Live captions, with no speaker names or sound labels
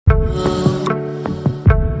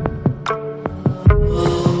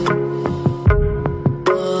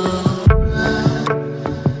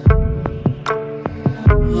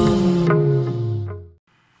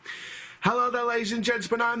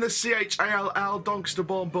gentlemen, I'm the CHALL Doncaster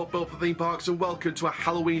born but built for theme parks, and welcome to a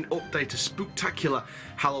Halloween update, a spectacular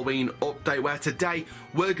Halloween update, where today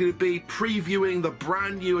we're going to be previewing the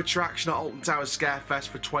brand new attraction at Alton Towers Scarefest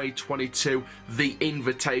for 2022, The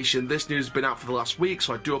Invitation. This news has been out for the last week,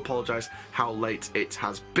 so I do apologise how late it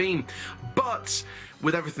has been. But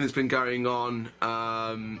with everything that's been going on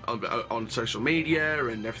social media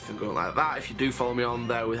and everything going like that, if you do follow me on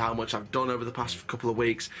there with how much I've done over the past couple of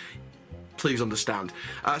weeks, please understand.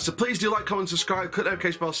 So please do like, comment, subscribe, click the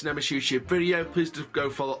notification bell so you never miss a YouTube video. Please do go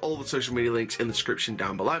follow all the social media links in the description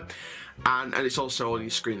down below. And it's also on your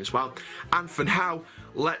screen as well. And for now,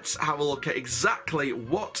 let's have a look at exactly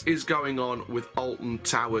what is going on with Alton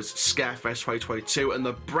Towers Scarefest 2022 and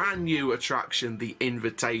the brand new attraction, The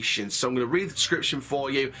Invitation. So I'm going to read the description for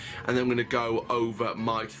you, and then I'm going to go over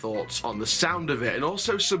my thoughts on the sound of it, and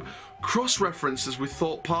also some cross-references with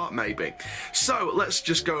Thorpe Park maybe. So let's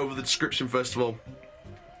just go over the description first of all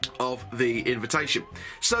of The Invitation.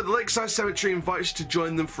 So the Lakeside Cemetery invites you to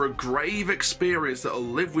join them for a grave experience that will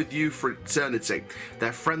live with you for eternity.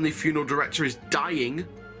 Their friendly funeral director is dying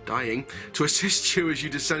to assist you as you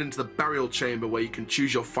descend into the burial chamber, where you can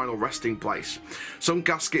choose your final resting place. Some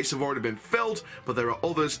caskets have already been filled, but there are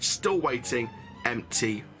others still waiting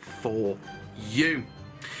empty for you.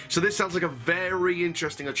 So this sounds like a very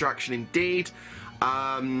interesting attraction indeed.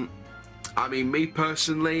 I mean, me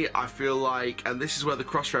personally, I feel like, and this is where the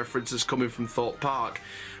cross-reference is coming from Thorpe Park.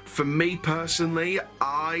 For me personally,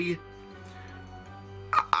 I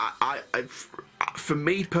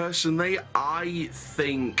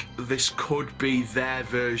think this could be their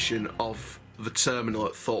version of the terminal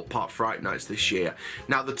at Thorpe Park Fright Nights this year.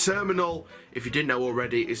 Now, the terminal, if you didn't know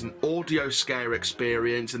already, is an audio scare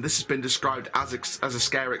experience, and this has been described as a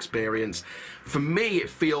scare experience. For me, it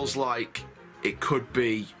feels like it could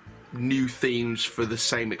be new themes for the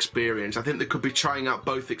same experience. I think they could be trying out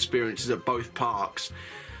both experiences at both parks,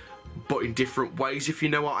 but in different ways, if you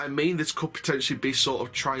know what I mean. This could potentially be sort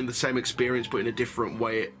of trying the same experience but in a different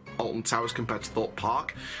way at Alton Towers compared to Thorpe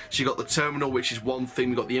Park. So you got the terminal, which is one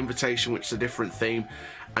theme, you got the Invitation, which is a different theme,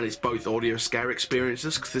 and it's both audio scare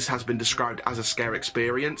experiences, because this has been described as a scare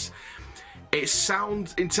experience. It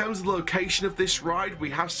sounds, in terms of the location of this ride,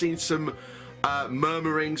 we have seen some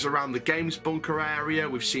murmurings around the games bunker area.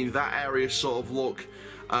 We've seen that area sort of look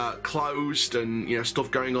closed, and you know,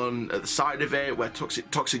 stuff going on at the side of it where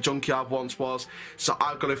Toxic Junkyard once was. So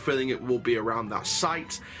I've got a feeling it will be around that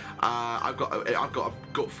site. I've got a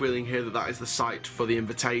gut feeling here that that is the site for the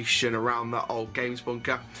Invitation, around that old games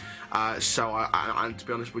bunker. And to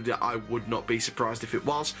be honest with you, I would not be surprised if it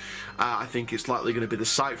was. I think it's likely going to be the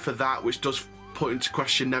site for that, which does put into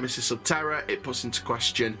question Nemesis of Terror. It puts into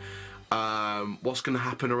question what's going to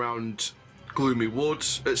happen around Gloomy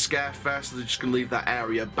Woods at Scarefest. They're just going to leave that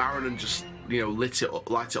area barren and just, you know,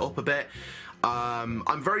 light it up a bit.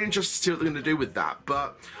 I'm very interested to see what they're going to do with that.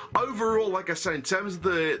 But overall, like I said, in terms of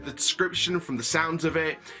the description, from the sounds of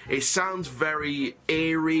it, it sounds very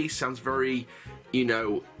eerie, sounds very, you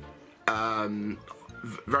know,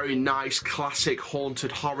 very nice, classic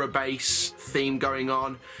haunted horror base theme going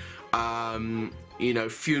on. You know,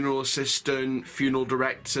 funeral assistant, funeral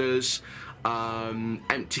directors,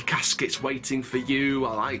 empty caskets waiting for you.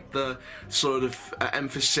 I like the sort of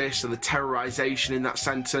emphasis and the terrorization in that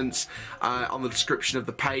sentence on the description of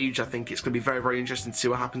the page. I think it's going to be very, very interesting to see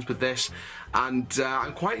what happens with this, and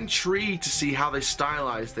I'm quite intrigued to see how they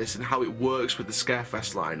stylize this and how it works with the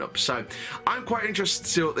Scarefest lineup. So I'm quite interested to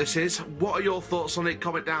see what this is. What are your thoughts on it?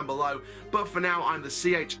 Comment down below. But for now, I'm the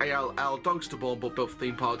CHALL Doncaster born but built for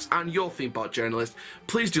theme parks, and your theme park journalist.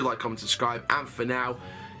 Please do like, comment, subscribe, and for now,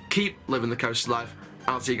 keep living the coaster life.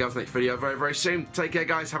 I'll see you guys next video very, very soon. Take care,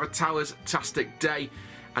 guys. Have a Towers-tastic day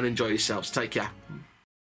and enjoy yourselves. Take care.